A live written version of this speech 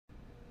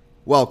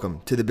Welcome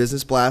to the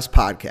Business Blast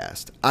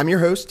podcast. I'm your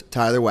host,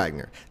 Tyler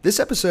Wagner. This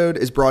episode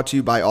is brought to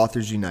you by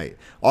Authors Unite.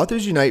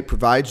 Authors Unite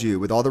provides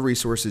you with all the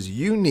resources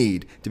you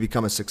need to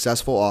become a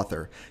successful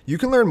author. You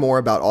can learn more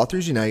about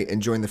Authors Unite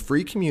and join the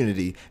free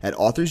community at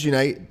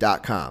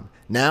authorsunite.com.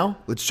 Now,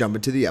 let's jump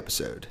into the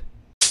episode.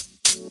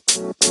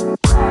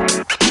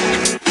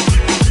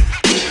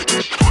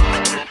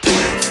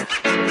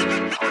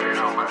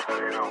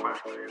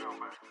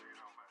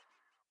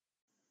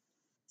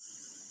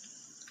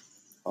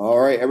 All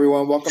right,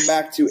 everyone, welcome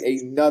back to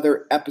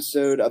another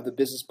episode of the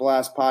Business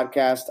Blast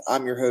podcast.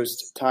 I'm your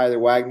host, Tyler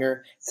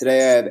Wagner. Today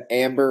I have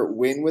Amber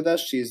Nguyen with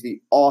us. She's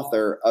the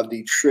author of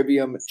the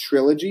Trivium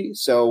Trilogy.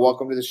 So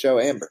welcome to the show,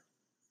 Amber.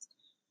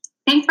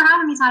 Thanks for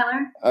having me,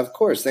 Tyler. Of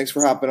course. Thanks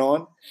for hopping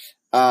on.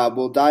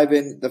 We'll dive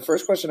in. The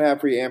first question I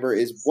have for you, Amber,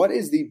 is what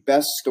is the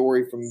best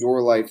story from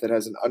your life that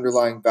has an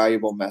underlying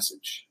valuable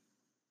message?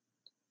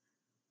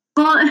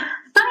 Well,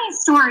 funny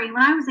story.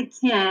 When I was a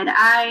kid,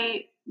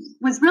 I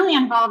was really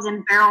involved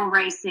in barrel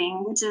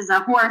racing, which is a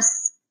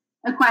horse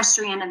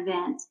equestrian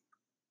event.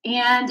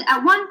 And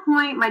at one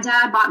point, my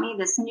dad bought me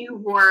this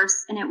new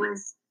horse, and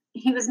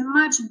he was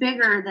much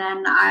bigger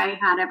than I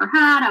had ever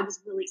had. I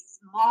was really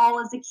small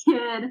as a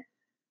kid.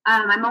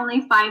 I'm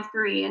only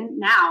 5'3"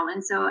 now.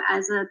 And so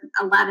as a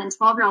 11,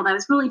 12-year-old, I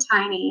was really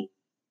tiny.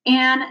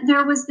 And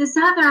there was this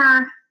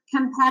other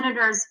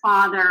competitor's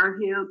father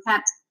who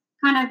kept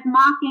kind of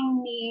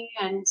mocking me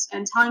and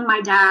telling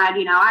my dad,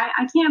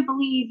 I can't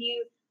believe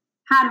you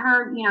had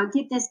her,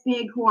 get this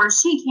big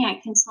horse. She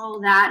can't control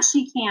that.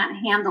 She can't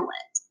handle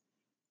it.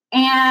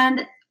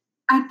 And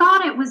I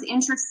thought it was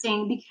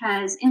interesting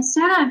because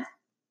instead of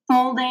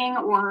folding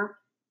or,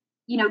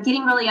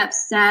 getting really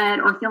upset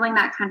or feeling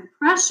that kind of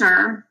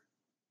pressure,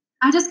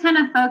 I just kind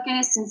of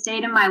focused and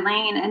stayed in my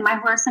lane, and my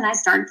horse and I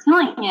started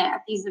killing it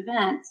at these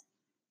events.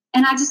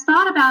 And I just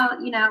thought about,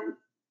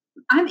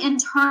 I'm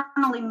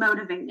internally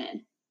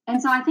motivated. And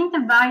so I think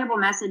the valuable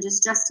message is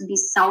just to be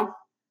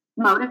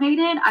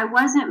self-motivated. I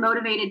wasn't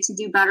motivated to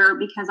do better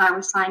because I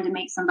was trying to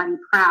make somebody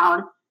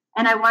proud.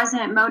 And I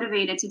wasn't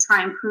motivated to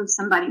try and prove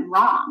somebody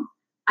wrong.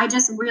 I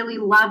just really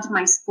loved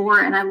my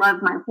sport and I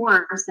loved my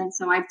horse. And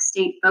so I've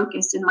stayed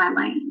focused in my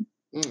lane.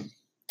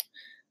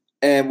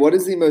 And what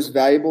is the most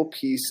valuable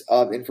piece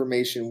of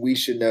information we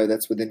should know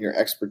that's within your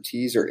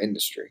expertise or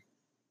industry?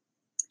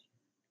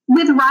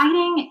 With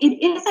writing,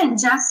 it isn't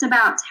just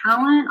about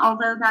talent,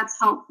 although that's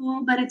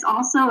helpful, but it's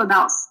also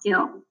about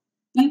skill.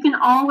 You can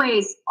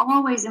always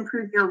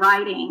improve your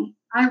writing.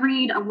 I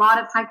read a lot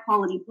of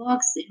high-quality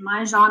books in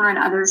my genre and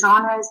other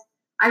genres.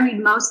 I read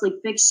mostly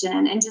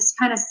fiction and just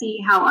kind of see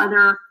how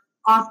other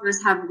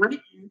authors have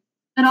written,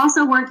 but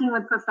also working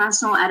with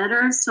professional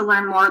editors to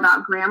learn more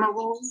about grammar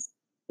rules,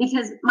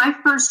 because my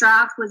first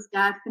draft was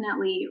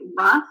definitely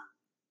rough,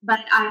 but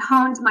I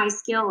honed my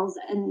skills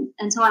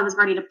until I was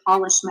ready to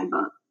polish my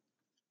book.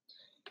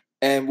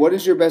 And what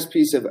is your best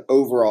piece of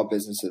overall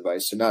business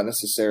advice, so not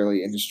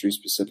necessarily industry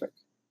specific?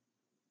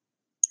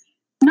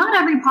 Not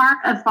every part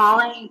of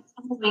following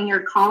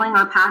your calling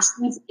or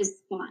passions is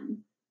fun.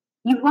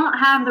 You won't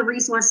have the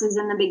resources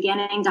in the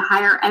beginning to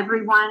hire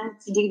everyone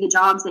to do the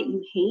jobs that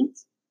you hate.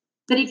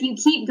 But if you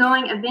keep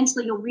going,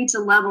 eventually you'll reach a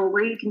level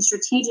where you can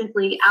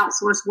strategically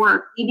outsource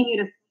work, leaving you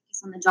to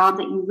focus on the job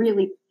that you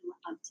really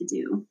love to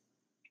do.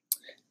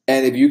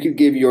 And if you could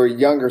give your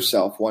younger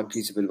self one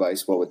piece of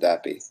advice, what would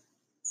that be?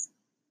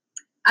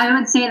 I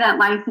would say that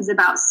life is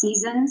about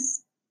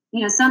seasons.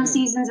 Some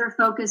seasons are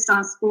focused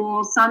on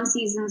school. Some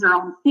seasons are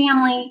on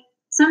family.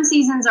 Some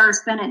seasons are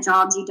spent at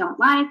jobs you don't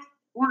like,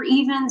 or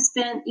even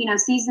spent,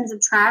 seasons of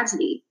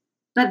tragedy.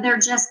 But they're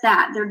just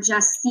that. They're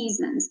just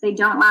seasons. They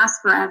don't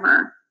last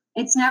forever.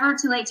 It's never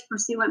too late to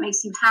pursue what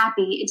makes you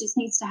happy. It just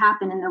needs to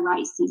happen in the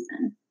right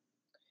season.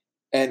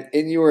 And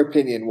in your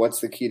opinion, what's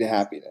the key to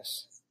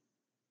happiness?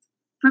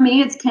 For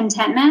me, it's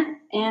contentment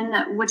in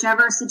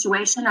whichever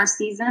situation or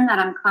season that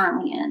I'm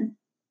currently in.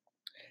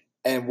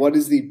 And what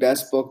is the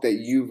best book that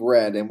you've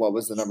read, and what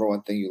was the number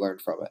one thing you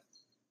learned from it?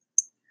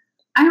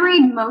 I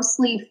read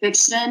mostly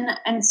fiction,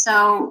 and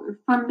so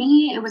for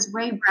me, it was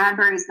Ray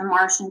Bradbury's The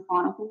Martian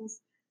Chronicles.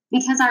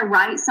 Because I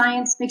write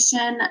science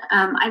fiction,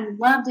 I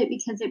loved it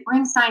because it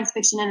brings science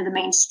fiction into the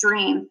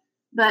mainstream.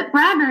 But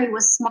Bradbury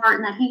was smart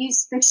in that he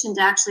used fiction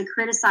to actually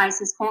criticize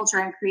his culture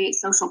and create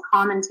social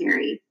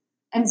commentary.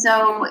 And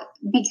so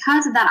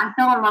because of that, I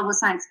fell in love with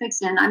science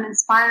fiction. I'm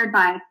inspired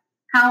by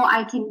how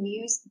I can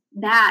use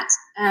that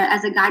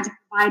as a guide to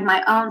provide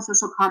my own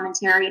social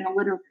commentary in a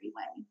literary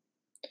way.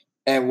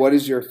 And what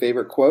is your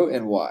favorite quote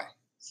and why?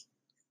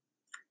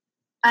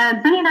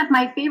 Funny enough,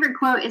 my favorite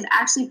quote is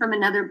actually from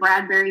another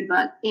Bradbury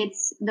book.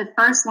 It's the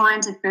first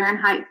line to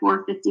Fahrenheit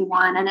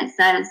 451, and it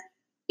says,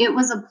 "It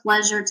was a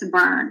pleasure to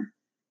burn."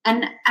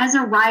 And as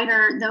a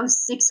writer,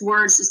 those 6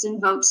 words just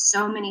invoke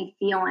so many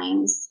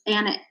feelings.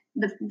 And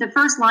the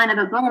first line of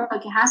a book,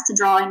 it has to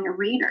draw in your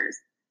readers.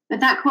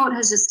 But that quote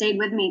has just stayed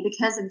with me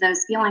because of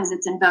those feelings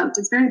it's invoked.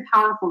 It's very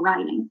powerful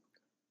writing.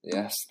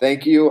 Yes.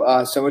 Thank you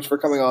so much for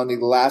coming on. The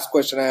last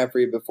question I have for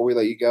you before we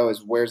let you go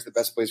is, where's the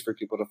best place for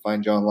people to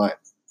find you online?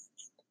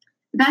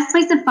 The best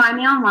place to find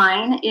me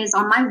online is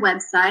on my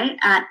website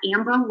at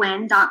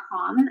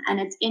ambernguyen.com, and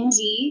it's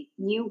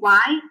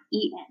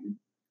Nguyen.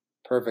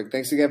 Perfect.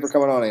 Thanks again for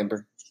coming on,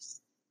 Amber.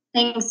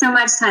 Thanks so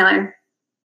much, Tyler.